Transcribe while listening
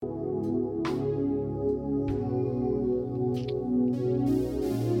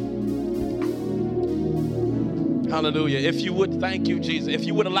Hallelujah. If you would, thank you, Jesus. If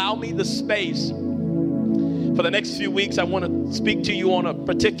you would allow me the space for the next few weeks, I want to speak to you on a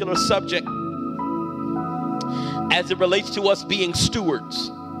particular subject as it relates to us being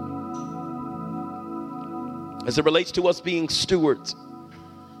stewards. As it relates to us being stewards.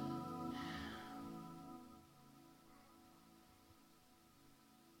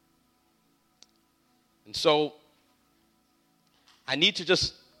 And so I need to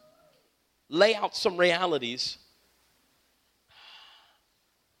just lay out some realities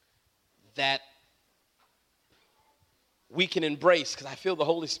that we can embrace, because I feel the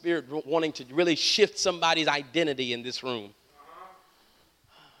Holy Spirit wanting to really shift somebody's identity in this room.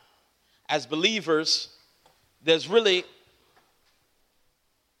 As believers, there's really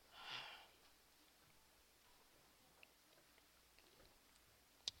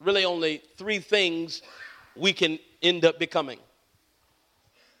only three things we can end up becoming.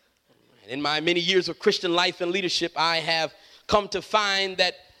 In my many years of Christian life and leadership, I have come to find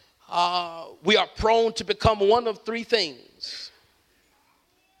that we are prone to become one of three things.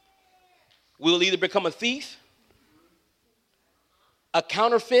 We'll either become a thief, a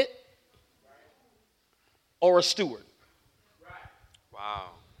counterfeit, or a steward. Wow.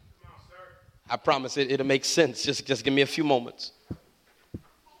 I promise it'll make sense. Just give me a few moments.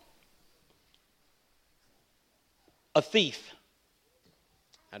 A thief.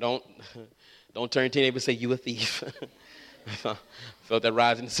 I don't turn to your neighbor and say, you a thief. I felt that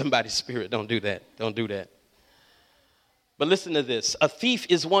rise into somebody's spirit. Don't do that. Don't do that. But listen to this. A thief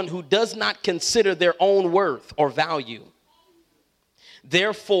is one who does not consider their own worth or value.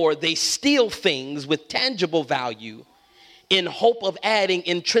 Therefore, they steal things with tangible value in hope of adding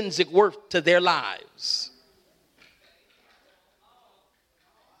intrinsic worth to their lives.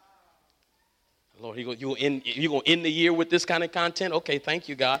 Lord, you're going to end the year with this kind of content? Okay, thank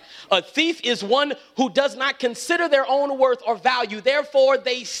you, God. A thief is one who does not consider their own worth or value. Therefore,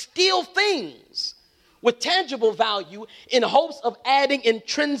 they steal things with tangible value in hopes of adding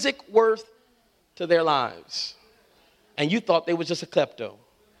intrinsic worth to their lives. And you thought they were just a klepto.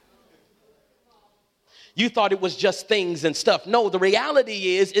 You thought it was just things and stuff. No, the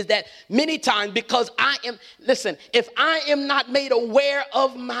reality is that many times, because if I am not made aware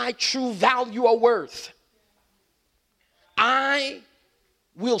of my true value or worth, I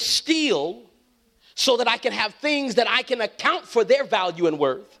will steal so that I can have things that I can account for their value and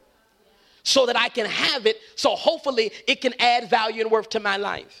worth, so that I can have it, so hopefully it can add value and worth to my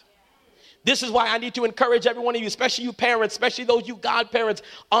life. This is why I need to encourage every one of you, especially you parents, especially those you godparents,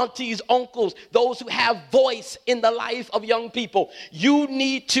 aunties, uncles, those who have voice in the life of young people. You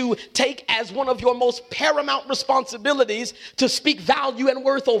need to take as one of your most paramount responsibilities to speak value and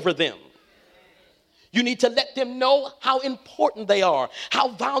worth over them. You need to let them know how important they are, how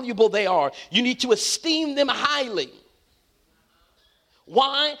valuable they are. You need to esteem them highly.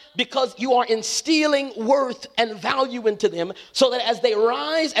 Why? Because you are instilling worth and value into them so that as they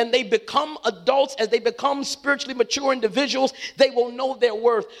rise and they become adults, as they become spiritually mature individuals, they will know their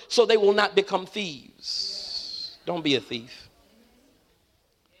worth so they will not become thieves. Don't be a thief.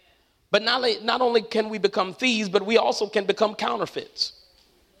 But not only can we become thieves, but we also can become counterfeits.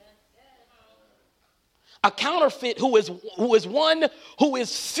 A counterfeit who is one who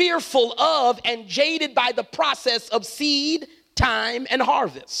is fearful of and jaded by the process of seed, time, and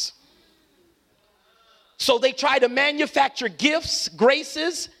harvest. So they try to manufacture gifts,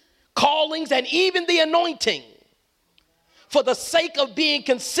 graces, callings, and even the anointing for the sake of being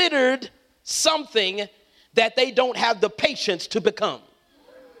considered something that they don't have the patience to become.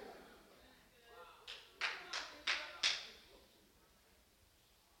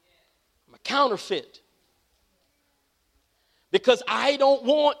 I'm a counterfeit because I don't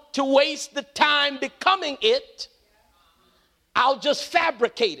want to waste the time becoming it. I'll just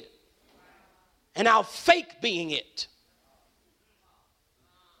fabricate it, and I'll fake being it,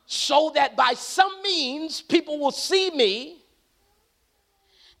 so that by some means people will see me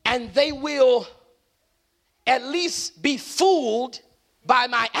and they will at least be fooled by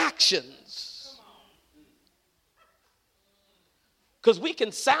my actions. Because we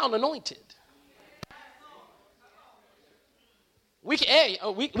can sound anointed. We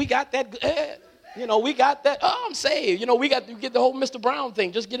got that. We got that. Oh, I'm saved. We got to get the whole Mr. Brown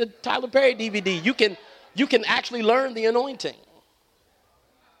thing. Just get a Tyler Perry DVD. You can actually learn the anointing.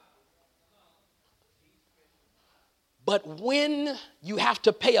 But when you have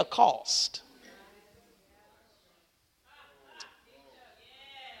to pay a cost,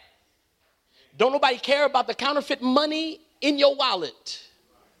 don't nobody care about the counterfeit money in your wallet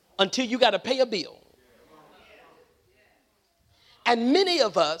until you got to pay a bill. And many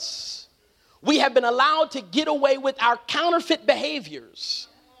of us, we have been allowed to get away with our counterfeit behaviors.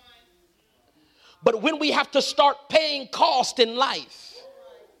 But when we have to start paying cost in life,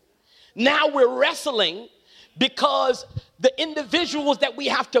 now we're wrestling because the individuals that we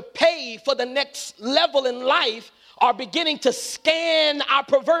have to pay for the next level in life are beginning to scan our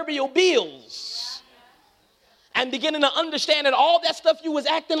proverbial bills and beginning to understand that all that stuff you was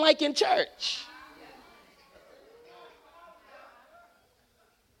acting like in church,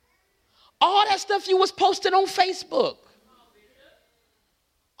 all that stuff you was posting on Facebook,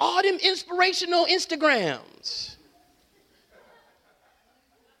 all them inspirational Instagrams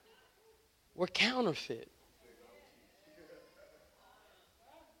were counterfeit.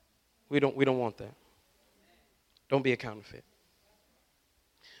 We don't want that. Don't be a counterfeit.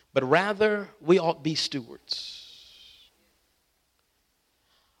 But rather, we ought be stewards.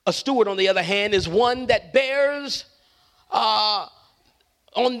 A steward, on the other hand, is one that bears on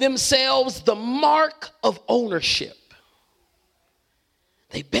themselves the mark of ownership.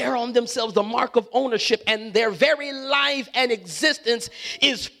 They bear on themselves the mark of ownership, and their very life and existence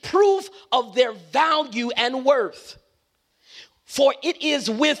is proof of their value and worth. For it is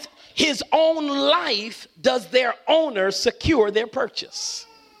with his own life does their owner secure their purchase.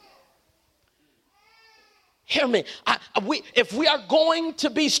 Hear me. If we are going to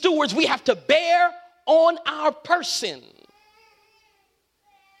be stewards, we have to bear on our person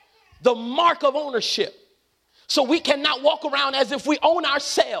the mark of ownership. So we cannot walk around as if we own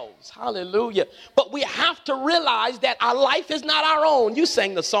ourselves. Hallelujah. But we have to realize that our life is not our own. You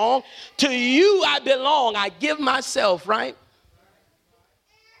sang the song, "To you I belong, I give myself," right?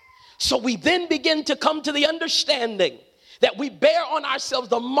 So we then begin to come to the understanding that we bear on ourselves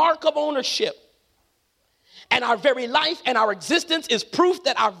the mark of ownership. And our very life and our existence is proof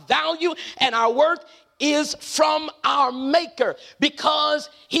that our value and our worth is from our Maker, because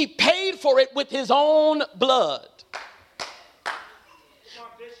he paid for it with his own blood.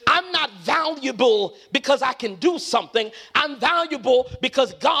 I'm not valuable because I can do something. I'm valuable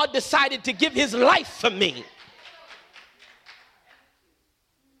because God decided to give his life for me.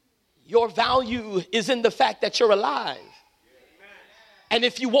 Your value is in the fact that you're alive. And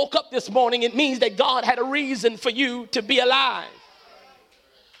if you woke up this morning, it means that God had a reason for you to be alive.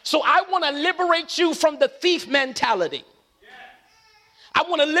 So I want to liberate you from the thief mentality. I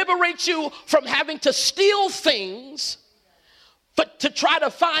want to liberate you from having to steal things to try to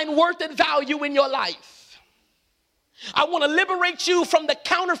find worth and value in your life. I want to liberate you from the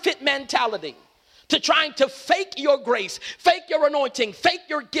counterfeit mentality, to trying to fake your grace, fake your anointing, fake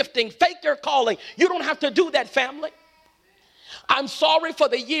your gifting, fake your calling. You don't have to do that, family. I'm sorry for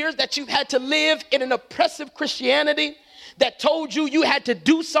the years that you've had to live in an oppressive Christianity that told you you had to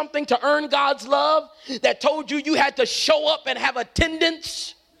do something to earn God's love, that told you you had to show up and have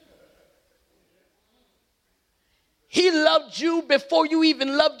attendance. He loved you before you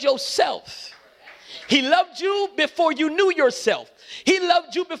even loved yourself. He loved you before you knew yourself. He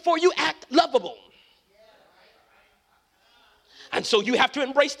loved you before you act lovable. And so you have to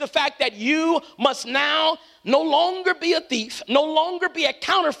embrace the fact that you must now no longer be a thief, no longer be a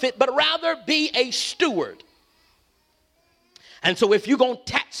counterfeit, but rather be a steward. And so if you're going to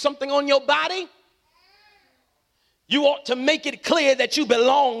tack something on your body, you ought to make it clear that you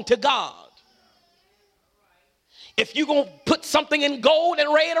belong to God. If you're going to put something in gold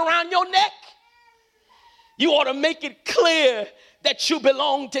and red around your neck, you ought to make it clear that you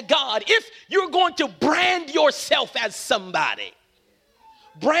belong to God. If you're going to brand yourself as somebody,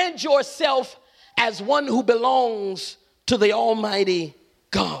 brand yourself as one who belongs to the Almighty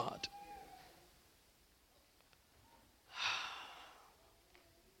God.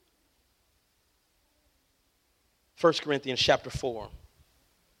 1 Corinthians chapter 4,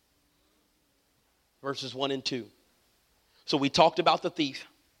 verses 1 and 2. So we talked about the thief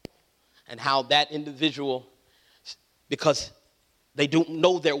and how that individual, because they don't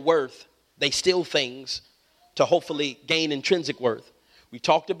know their worth, they steal things to hopefully gain intrinsic worth. We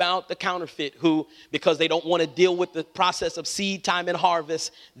talked about the counterfeit who, because they don't want to deal with the process of seed time and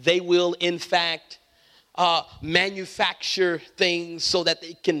harvest, they will in fact manufacture things so that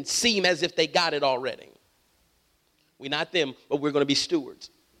they can seem as if they got it already. We're not them, but we're going to be stewards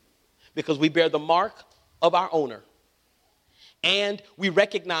because we bear the mark of our owner. And we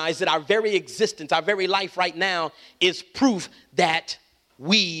recognize that our very existence, our very life right now is proof that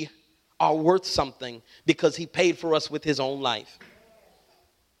we are worth something because he paid for us with his own life.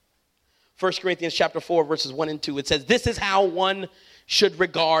 1 Corinthians chapter 4, verses 1 and 2, it says, "This is how one should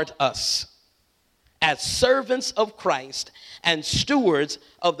regard us, as servants of Christ and stewards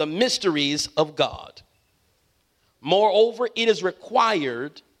of the mysteries of God. Moreover, it is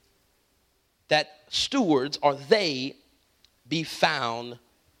required that stewards, or they, be found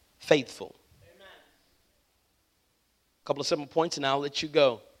faithful. Amen. A couple of simple points and I'll let you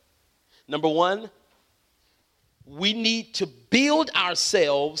go. Number one, we need to build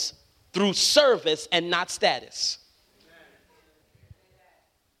ourselves through service and not status.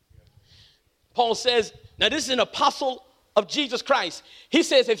 Paul says, now this is an apostle of Jesus Christ. He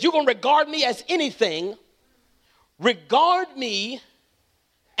says, if you're going to regard me as anything, regard me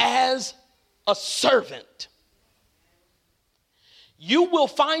as a servant. You will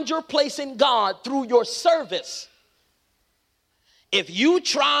find your place in God through your service. If you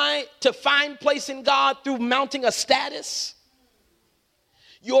try to find place in God through mounting a status,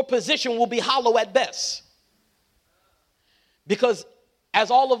 your position will be hollow at best. Because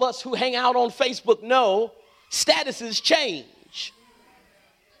as all of us who hang out on Facebook know, statuses change.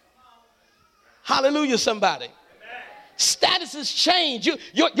 Hallelujah, somebody. Statuses change.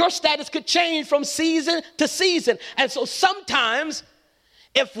 Your status could change from season to season. And so sometimes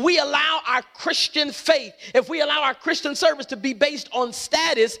if we allow our Christian faith, if we allow our Christian service to be based on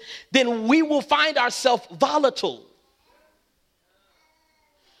status, then we will find ourselves volatile.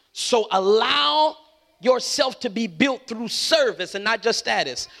 So allow yourself to be built through service and not just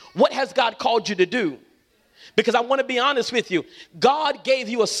status. What has God called you to do? Because I want to be honest with you. God gave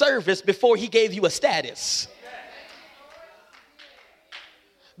you a service before he gave you a status.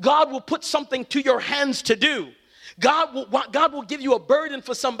 God will put something to your hands to do. God will give you a burden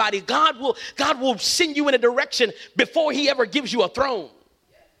for somebody. God will send you in a direction before he ever gives you a throne.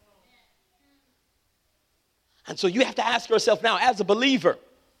 And so you have to ask yourself now, as a believer,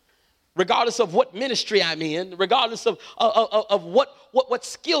 regardless of what ministry I'm in, regardless of what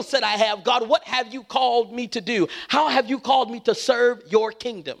skill set I have, God, what have you called me to do? How have you called me to serve your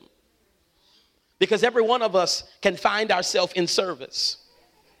kingdom? Because every one of us can find ourselves in service.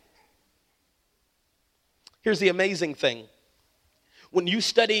 Here's the amazing thing. When you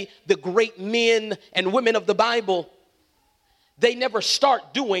study the great men and women of the Bible, they never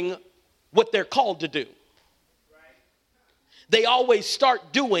start doing what they're called to do. They always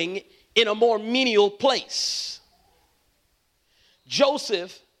start doing in a more menial place.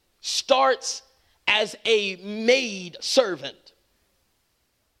 Joseph starts as a maid servant,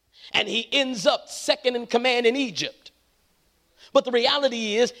 and he ends up second in command in Egypt. But the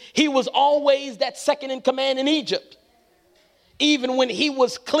reality is, he was always that second in command in Egypt. Even when he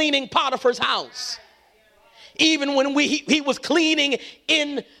was cleaning Potiphar's house. Even when he was cleaning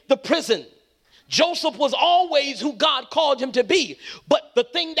in the prison. Joseph was always who God called him to be. But the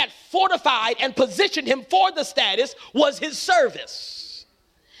thing that fortified and positioned him for the status was his service.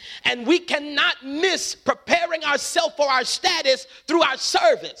 And we cannot miss preparing ourselves for our status through our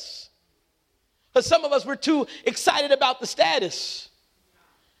service. But some of us, we're too excited about the status.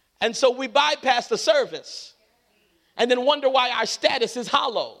 And so we bypass the service and then wonder why our status is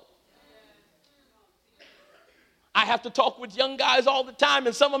hollow. I have to talk with young guys all the time,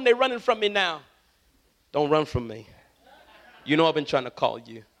 and some of them, they're running from me now. Don't run from me. You know I've been trying to call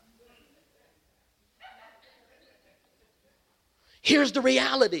you. Here's the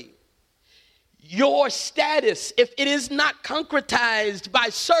reality. Your status, if it is not concretized by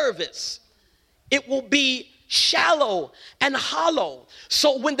service, it will be shallow and hollow.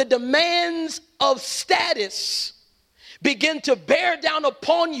 So when the demands of status begin to bear down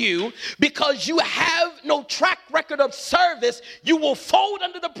upon you because you have no track record of service, you will fold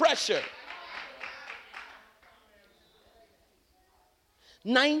under the pressure.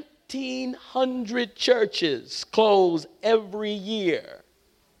 1,900 churches close every year.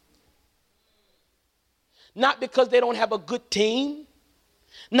 Not because they don't have a good team.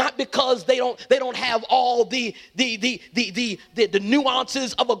 Not because they don't have all the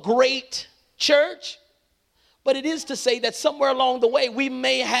nuances of a great church, but it is to say that somewhere along the way we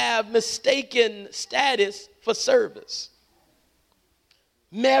may have mistaken status for service.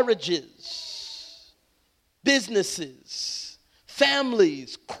 Marriages, businesses,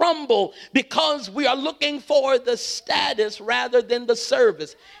 families crumble because we are looking for the status rather than the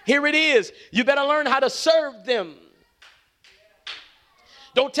service. Here it is. You better learn how to serve them.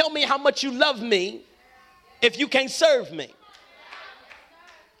 Don't tell me how much you love me if you can't serve me.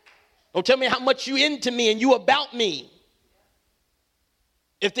 Don't tell me how much you into me and you about me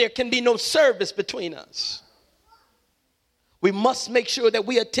if there can be no service between us. We must make sure that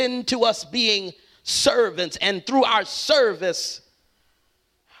we attend to us being servants, and through our service,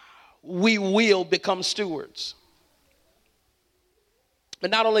 we will become stewards.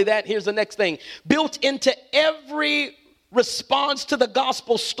 But not only that, here's the next thing. Built into every response to the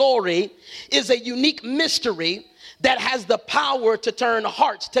gospel story is a unique mystery that has the power to turn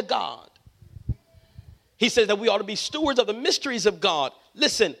hearts to God. He says that we ought to be stewards of the mysteries of God.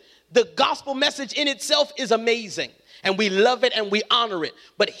 Listen, the gospel message in itself is amazing, and we love it and we honor it.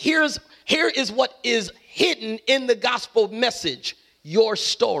 But here is what is hidden in the gospel message: your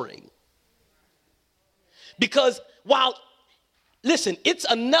story. Because listen,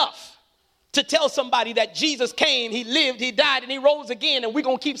 it's enough to tell somebody that Jesus came, he lived, he died, and he rose again, and we're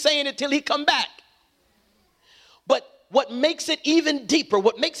going to keep saying it till he come back. But what makes it even deeper,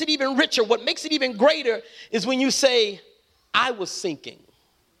 what makes it even richer, what makes it even greater is when you say, I was sinking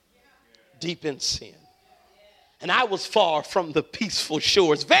deep in sin, and I was far from the peaceful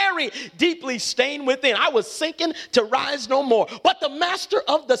shores, very deeply stained within. I was sinking to rise no more. But the master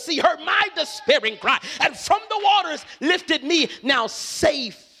of the sea heard my despairing cry, and from the waters lifted me. Now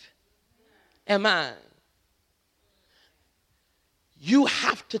safe am I. You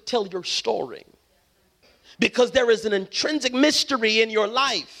have to tell your story, because there is an intrinsic mystery in your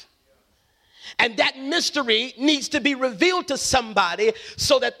life. And that mystery needs to be revealed to somebody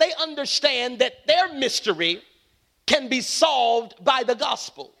so that they understand that their mystery can be solved by the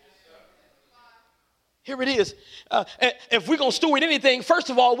gospel. Here it is. If we're going to steward anything,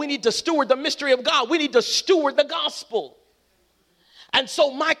 first of all, we need to steward the mystery of God. We need to steward the gospel. And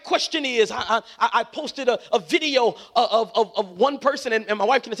so my question is, I posted a video of one person, and my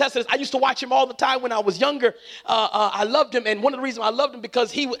wife can attest to this. I used to watch him all the time when I was younger. I loved him, and one of the reasons I loved him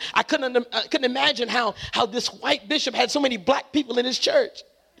because I couldn't imagine how this white bishop had so many black people in his church.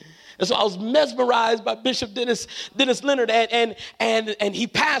 And so I was mesmerized by Bishop Dennis Leonard, and he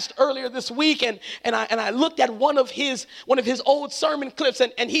passed earlier this week, and I looked at one of his old sermon clips,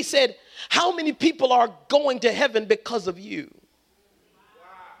 and he said, "How many people are going to heaven because of you?"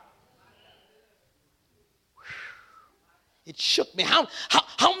 It shook me.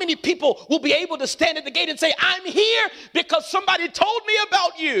 How many people will be able to stand at the gate and say, "I'm here because somebody told me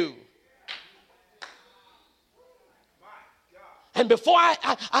about you"? And before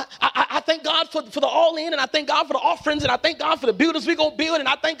I thank God for the all in, and I thank God for the offerings, and I thank God for the buildings we're going to build, and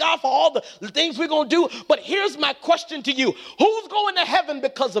I thank God for all the things we're going to do. But here's my question to you: who's going to heaven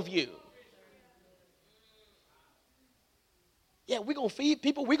because of you? Yeah, we're going to feed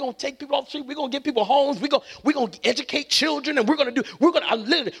people. We're going to take people off the street. We're going to give people homes. We're going to educate children, and we're going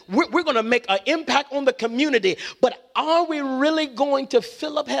to make an impact on the community. But are we really going to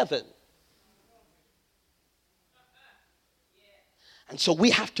fill up heaven? And so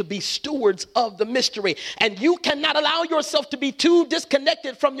we have to be stewards of the mystery. And you cannot allow yourself to be too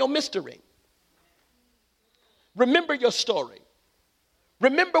disconnected from your mystery. Remember your story.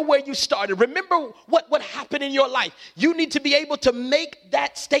 Remember where you started. Remember what happened in your life. You need to be able to make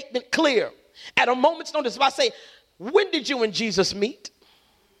that statement clear. At a moment's notice, if I say, when did you and Jesus meet?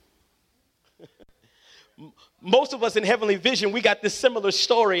 Most of us in Heavenly Vision, we got this similar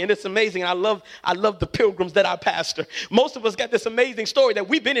story, and it's amazing. I love the pilgrims that I pastor. Most of us got this amazing story that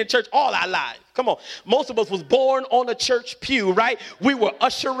we've been in church all our lives. Come on. Most of us was born on a church pew, right? We were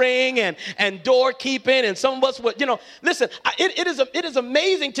ushering and doorkeeping, and some of us were, listen, it is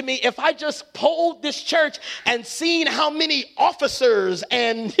amazing to me if I just polled this church and seen how many officers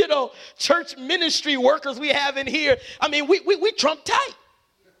and, church ministry workers we have in here. I mean, we trump tight.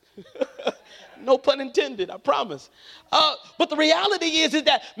 No pun intended, I promise. But the reality is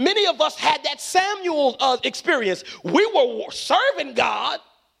that many of us had that Samuel experience. We were serving God,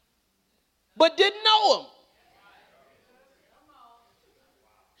 but didn't know him.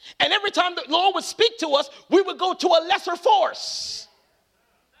 And every time the Lord would speak to us, we would go to a lesser force.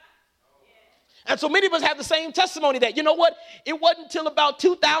 And so many of us have the same testimony that, you know what? It wasn't until about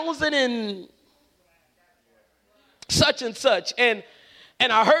 2000 and such and such. And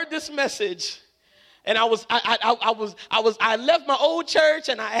I heard this message. And I left my old church,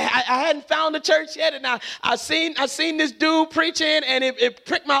 and I hadn't found a church yet, and I seen this dude preaching, and it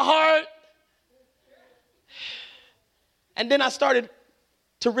pricked my heart. And then I started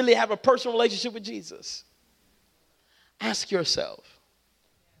to really have a personal relationship with Jesus. Ask yourself,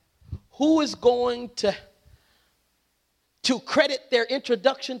 who is going to credit their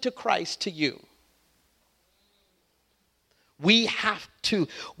introduction to Christ to you? We have to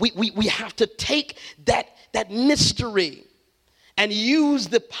take that mystery and use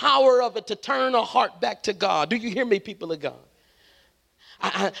the power of it to turn a heart back to God. Do you hear me, people of God?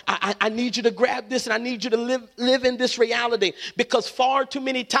 I need you to grab this, and I need you to live in this reality, because far too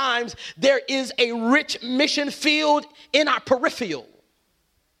many times there is a rich mission field in our peripheral,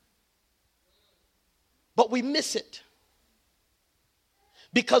 but we miss it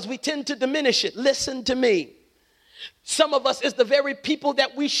because we tend to diminish it. Listen to me. Some of us is the very people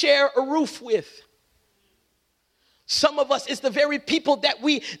that we share a roof with. Some of us, it's the very people that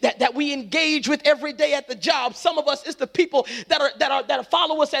we engage with every day at the job. Some of us, it's the people that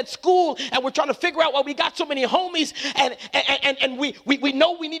follow us at school, and we're trying to figure out why we got so many homies, and we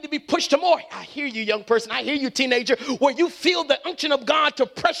know we need to be pushed to more. I hear you, young person. I hear you, teenager, where you feel the unction of God to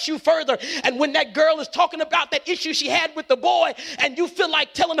press you further. And when that girl is talking about that issue she had with the boy, and you feel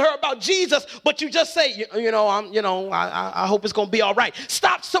like telling her about Jesus, but you just say, I hope it's going to be all right.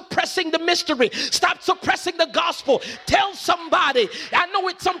 Stop suppressing the mystery. Stop suppressing the gospel. Tell somebody. I know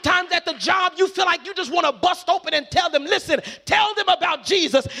it sometimes at the job you feel like you just want to bust open and tell them, listen, tell them about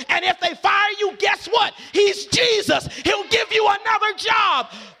Jesus. And if they fire you, guess what? He's Jesus. He'll give you another job.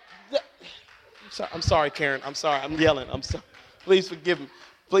 I'm sorry, Karen. I'm sorry. I'm yelling. I'm sorry. Please forgive me.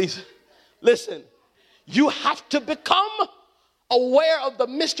 Please. Listen, you have to become aware of the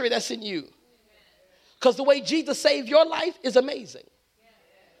mystery that's in you. Because the way Jesus saved your life is amazing.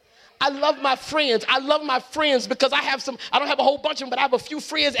 I love my friends. I love my friends because I don't have a whole bunch of them, but I have a few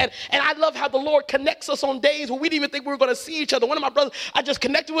friends. And I love how the Lord connects us on days where we didn't even think we were going to see each other. One of my brothers, I just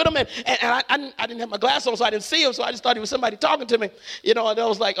connected with him, and I didn't have my glasses on, so I didn't see him. So I just thought he was somebody talking to me. And I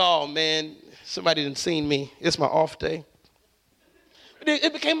was like, oh, man, somebody didn't see me. It's my off day.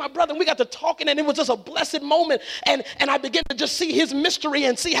 It became my brother, and we got to talking, and it was just a blessed moment. And I began to just see his mystery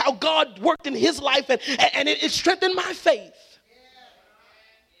and see how God worked in his life, and it strengthened my faith.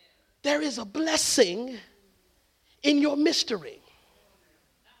 There is a blessing in your mystery.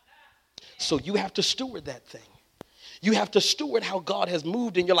 So you have to steward that thing. You have to steward how God has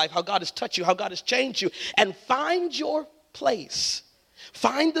moved in your life, how God has touched you, how God has changed you, and find your place.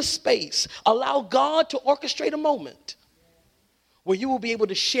 Find the space. Allow God to orchestrate a moment where you will be able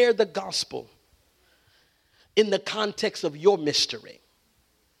to share the gospel in the context of your mystery.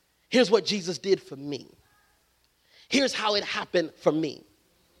 Here's what Jesus did for me. Here's how it happened for me.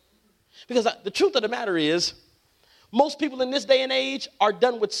 Because the truth of the matter is, most people in this day and age are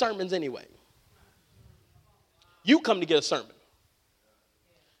done with sermons anyway. You come to get a sermon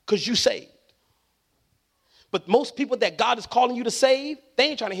because you saved. But most people that God is calling you to save, they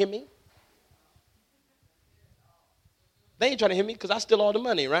ain't trying to hear me. They ain't trying to hear me because I steal all the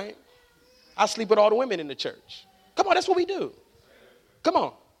money, right? I sleep with all the women in the church. Come on, that's what we do. Come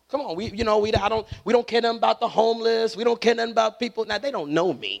on. We don't care nothing about the homeless. We don't care nothing about people. Now, they don't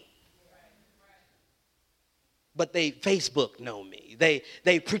know me. But they Facebook know me.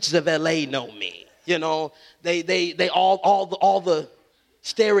 They preachers of LA know me. They all the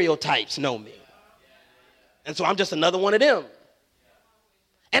stereotypes know me. And so I'm just another one of them.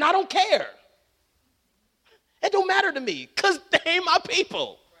 And I don't care. It don't matter to me because they ain't my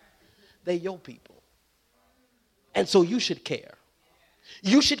people. They your people. And so you should care.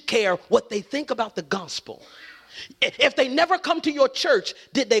 You should care what they think about the gospel. If they never come to your church,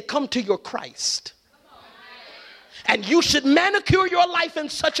 did they come to your Christ? And you should manicure your life in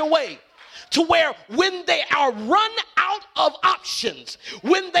such a way to where when they are run out of options,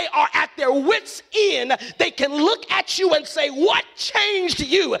 when they are at their wits' end, they can look at you and say, what changed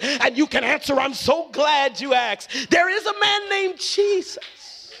you? And you can answer, I'm so glad you asked. There is a man named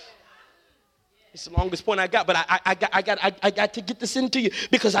Jesus. It's the longest point I got, but I got to get this into you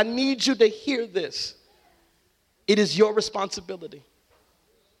because I need you to hear this. It is your responsibility.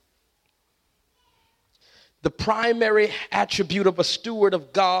 The primary attribute of a steward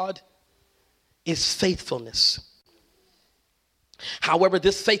of God is faithfulness. However,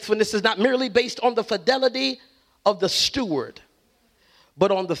 this faithfulness is not merely based on the fidelity of the steward, but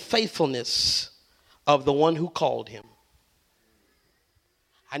on the faithfulness of the one who called him.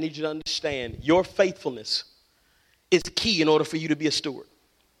 I need you to understand your faithfulness is key in order for you to be a steward.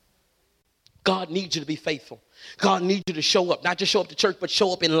 God needs you to be faithful. God needs you to show up, not just show up to church, but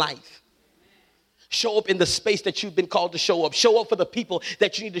show up in life. Show up in the space that you've been called to show up. Show up for the people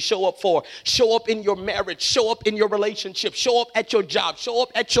that you need to show up for. Show up in your marriage. Show up in your relationship. Show up at your job. Show up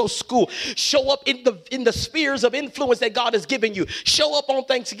at your school. Show up in the spheres of influence that God has given you. Show up on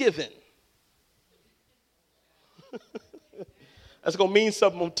Thanksgiving. That's going to mean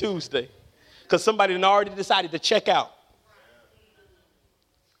something on Tuesday because somebody had already decided to check out.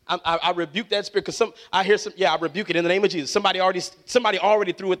 I rebuke that spirit because I rebuke it in the name of Jesus. Somebody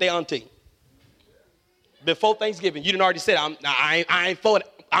already threw with their auntie. Before Thanksgiving, you didn't already said, I ain't for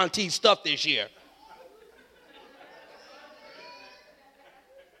auntie stuff this year.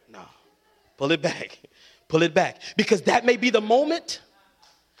 No, pull it back. Pull it back. Because that may be the moment.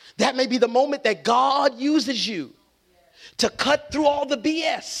 That may be the moment that God uses you to cut through all the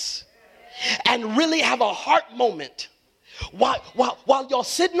BS and really have a heart moment. While y'all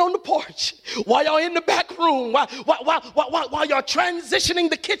sitting on the porch, while y'all in the back room, while y'all transitioning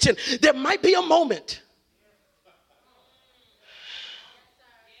the kitchen, there might be a moment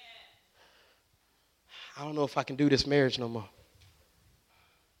I don't know if I can do this marriage no more.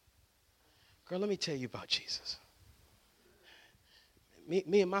 Girl, let me tell you about Jesus.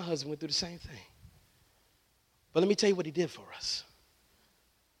 Me and my husband went through the same thing. But let me tell you what he did for us.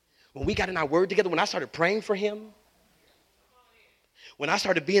 When we got in our word together, when I started praying for him, when I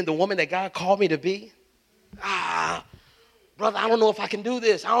started being the woman that God called me to be, brother, I don't know if I can do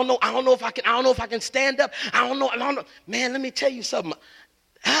this. I don't know if I can stand up. I don't know. Man, let me tell you something.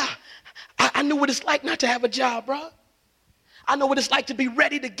 I knew what it's like not to have a job, bro. I know what it's like to be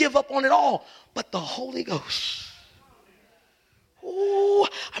ready to give up on it all. But the Holy Ghost, ooh,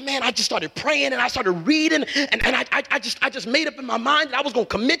 man, I just started praying and I started reading and I just made up in my mind that I was going to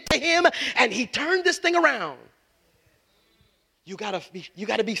commit to him, and he turned this thing around. You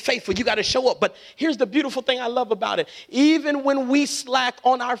gotta be faithful. You gotta show up. But here's the beautiful thing I love about it. Even when we slack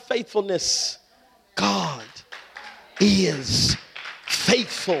on our faithfulness, God is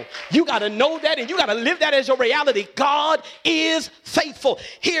faithful. You got to know that, and you got to live that as your reality. God is faithful.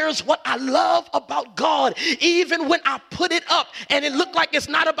 Here's what I love about God. Even when I put it up and it looked like it's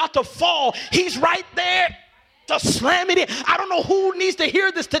not about to fall, he's right there to slam it in. I don't know who needs to hear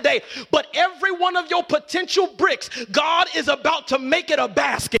this today, but every one of your potential bricks, God is about to make it a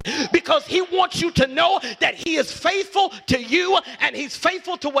basket, because he wants you to know that he is faithful to you and he's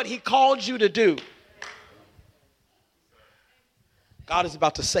faithful to what he called you to do. God is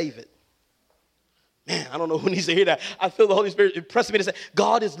about to save it. Man, I don't know who needs to hear that. I feel the Holy Spirit impressing me to say,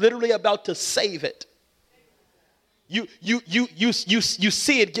 God is literally about to save it. You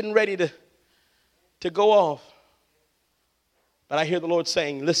see it getting ready to go off. But I hear the Lord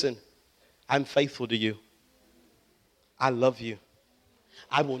saying, listen, I'm faithful to you. I love you.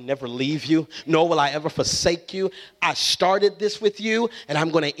 I will never leave you, nor will I ever forsake you. I started this with you, and I'm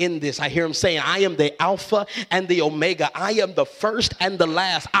going to end this. I hear him saying, I am the Alpha and the Omega. I am the first and the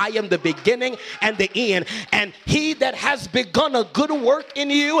last. I am the beginning and the end. And he that has begun a good work in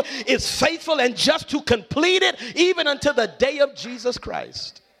you is faithful and just to complete it, even until the day of Jesus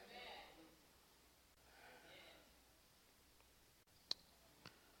Christ.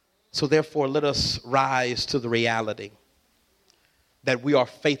 So therefore, let us rise to the reality that we are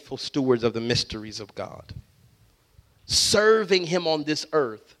faithful stewards of the mysteries of God, serving him on this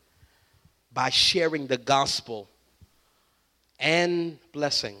earth by sharing the gospel and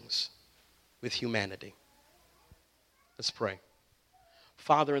blessings with humanity. Let's pray.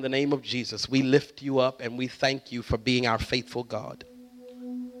 Father, in the name of Jesus, we lift you up and we thank you for being our faithful God.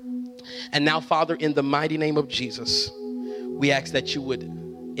 And now, Father, in the mighty name of Jesus, we ask that you would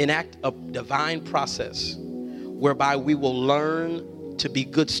enact a divine process whereby we will learn to be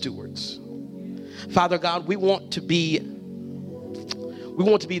good stewards. Father God, we want to be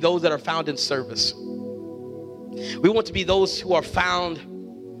those that are found in service. We want to be those who are found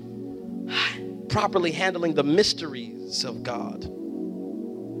properly handling the mysteries of God.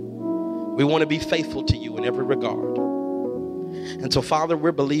 We want to be faithful to you in every regard. And so, Father,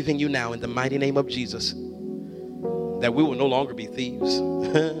 we're believing you now in the mighty name of Jesus that we will no longer be thieves.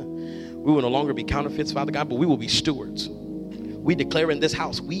 We will no longer be counterfeits, Father God, but we will be stewards. We declare in this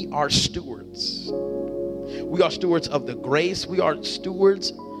house, we are stewards. We are stewards of the grace. We are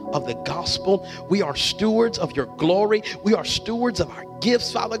stewards of the gospel. We are stewards of your glory. We are stewards of our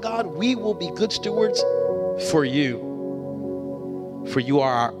gifts, Father God. We will be good stewards for you. For you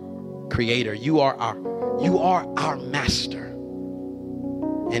are our creator. You are our master.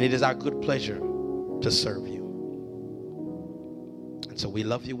 And it is our good pleasure to serve you. And so we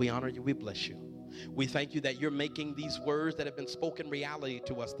love you, we honor you, we bless you. We thank you that you're making these words that have been spoken reality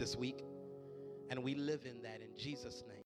to us this week. And we live in that in Jesus' name.